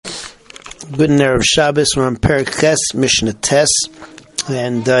Good Erev Shabbos. We're on Perek Ches, Mishnah Tes,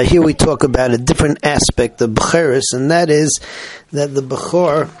 and here we talk about a different aspect of Becheres, and that is that the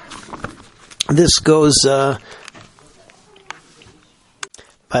Bechor, this goes by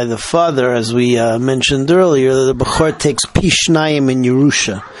the father, as we mentioned earlier. The Bechor takes Pishnayim in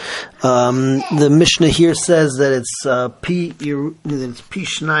Yerusha. The Mishnah here says that it's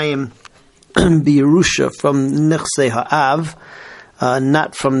Pishnayim B'Yerusha from Nechsei Ha'av,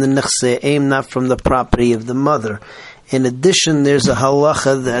 not from the Nechsei Eim, not from the property of the mother. In addition, there's a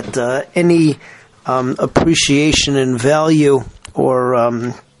halacha that any appreciation in value or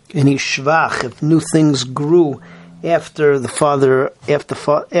any shvach, if new things grew after the father is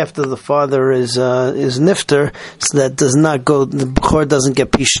nifter, so that does not go. The Bechor doesn't get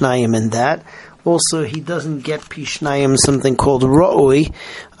pishnayim in that. Also, he doesn't get pishnayim something called ro'ui.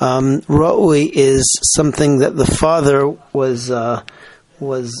 Ro'ui is something that the father was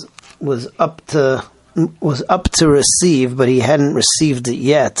up to receive, but he hadn't received it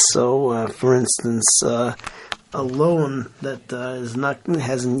yet. So, for instance, a loan that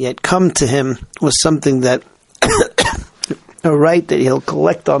hasn't yet come to him was something that a right that he'll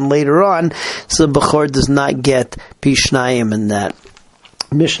collect on later on. So, Bechor does not get pishnayim in that.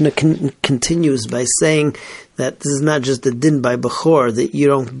 Mishnah continues by saying that this is not just a din by Bechor that you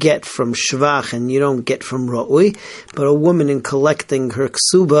don't get from Shvach and you don't get from Ra'ui, but a woman in collecting her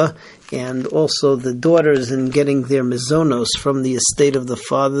ksuba and also the daughters in getting their mizonos from the estate of the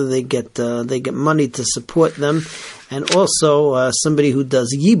father, they get money to support them, and also somebody who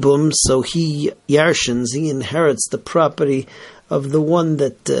does yibum, so he inherits the property of the one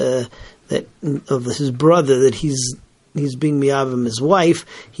that of his brother that he's being miyavim his wife.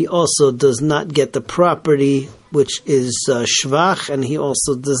 He also does not get the property which is shvach, and he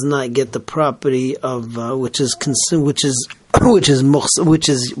also does not get the property of which is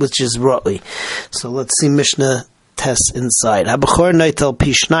ra'ui. So let's see Mishnah Tes inside. Bechor noitel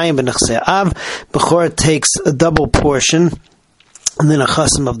pishnayim b'nechsei av. Bechor takes a double portion and then a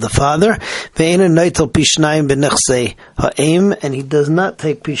chasam of the father, ve'ena noitel pishnayim b'nechsei ha'em, and he does not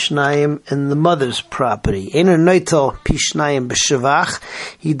take pishnayim in the mother's property. Eina noitel pishnayim b'shevach,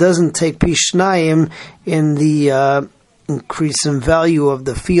 he doesn't take pishnayim in the increase in value of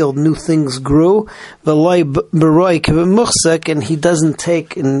the field. New things grew, ve'loi b'roi k'v'muchsek, and he doesn't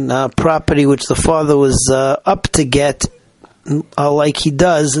take in property which the father was up to get, like he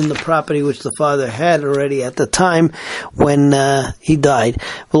does in the property which the father had already at the time when he died.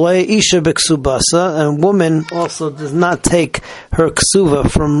 Isha b'ksubasa, a woman also does not take her ksuva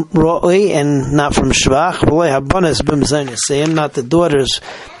from ro'ui and not from shvach. Habanas b'mzaynasayim, not the daughters.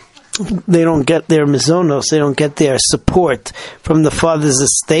 They don't get their mizonos, they don't get their support from the father's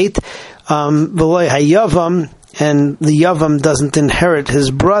estate. Hayavam, and the yavam doesn't inherit his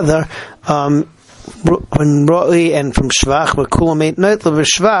brother. When ro'ui and from shvach,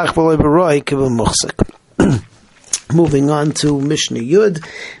 moving on to Mishnah Yud.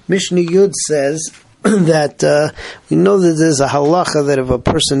 Mishnah Yud says that we know that there's a halacha that if a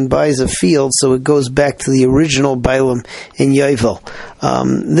person buys a field, so it goes back to the original bailam in Yovel.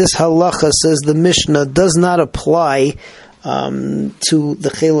 This halacha, says the Mishnah, does not apply to the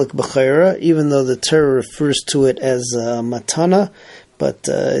chelik b'chayra, even though the Torah refers to it as matana, but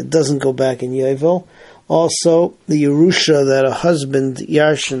it doesn't go back in Yovel. Also, the Yerusha that a husband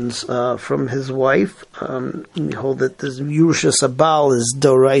yarshins from his wife, we hold that this Yerusha Sabal is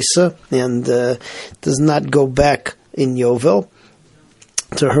Doraisa and does not go back in Yovel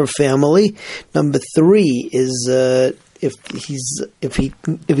to her family. Number 3 is if he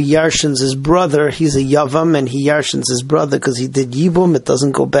yarshins his brother, he's a yavam, and he yarshins his brother because he did yibum, it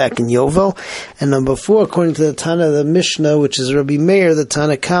doesn't go back in Yovel. And number 4, according to the Tana of the Mishnah, which is Rabbi Meir, the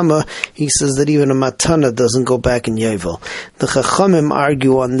Tana Kama, he says that even a matana doesn't go back in Yovel. The Chachamim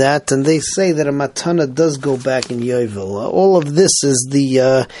argue on that, and they say that a matana does go back in Yovel. All of this is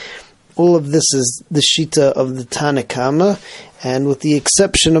the shita of the Tana Kama, and with the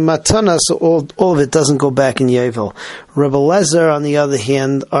exception of matana, so all of it doesn't go back in Yovel. Rebbe Lezer, on the other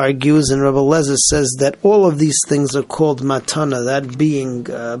hand, argues, and Rebbe Lezer says that all of these things are called matana, that being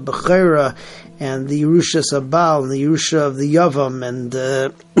Bechera and the Yerusha Sabal and the Yerusha of the Yavam and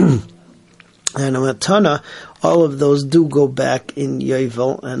a matana. All of those do go back in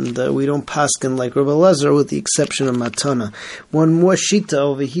Yovel, and we don't paskin like Rebbe Lezer, with the exception of matana. One more shita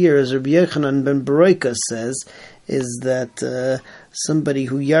over here, as Rabbi Yochanan ben Beroika says, is that somebody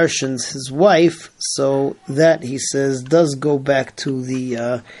who yarshins his wife, so that, he says, does go back to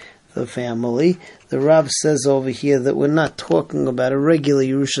the family. the Rav says over here that we're not talking about a regular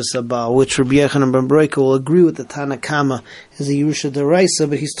Yerusha Sabal, which Rabbi Yochanan ben Beroka will agree with the Tana Kama as a Yerusha Deraisa,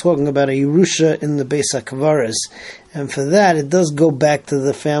 but he's talking about a Yerusha in the Beis HaKvaris. And for that, it does go back to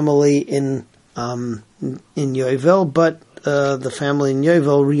the family in Yovel, but the family in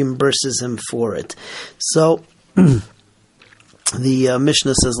Yovel reimburses him for it. So the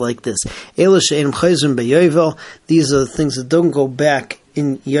Mishnah says like this: these are the things that don't go back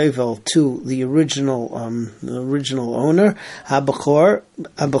in Yovel to the original owner. Abachora,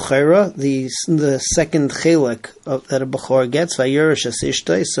 the second chelek that a bachor gets, vayirish as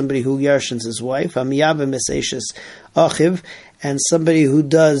ishtay, somebody who yarshins his wife, amiyabim es eshes achiv, and somebody who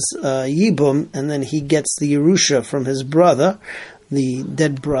does yibum, and then he gets the Yerusha from his brother, the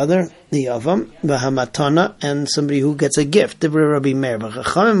dead brother, the Avam, Vahamatana, and somebody who gets a gift. Divrei Rabbi Meir.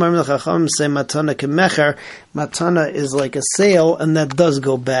 Chachamim say matana kemecher. Matana is like a sale, and that does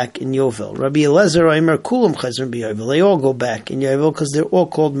go back in Yovel. Rabbi Eliezer Omer kulam chazrim b'Yovel. They all go back in Yovel because they're all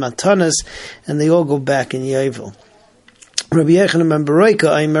called matanas, and they all go back in Yovel. Rabbi Yochanan ben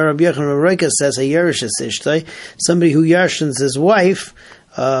Beroka, Rabbi Yochanan ben Beroka says a yerush es ishtay, somebody who yarshins his wife,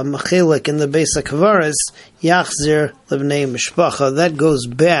 Machelik in the Beis HaKvaris, Yachzir Levnei Mishpacha, that goes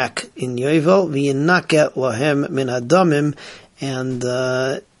back in Yovel, V'yinaket Lahem Min Hadamim, and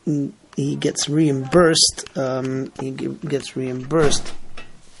he gets reimbursed. He gets reimbursed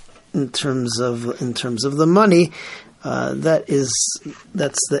in terms of the money. That's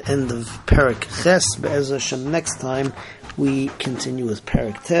the end of Perek Ches. Be'ez Hashem, next time we continue with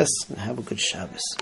Perek Tes. Have a good Shabbos.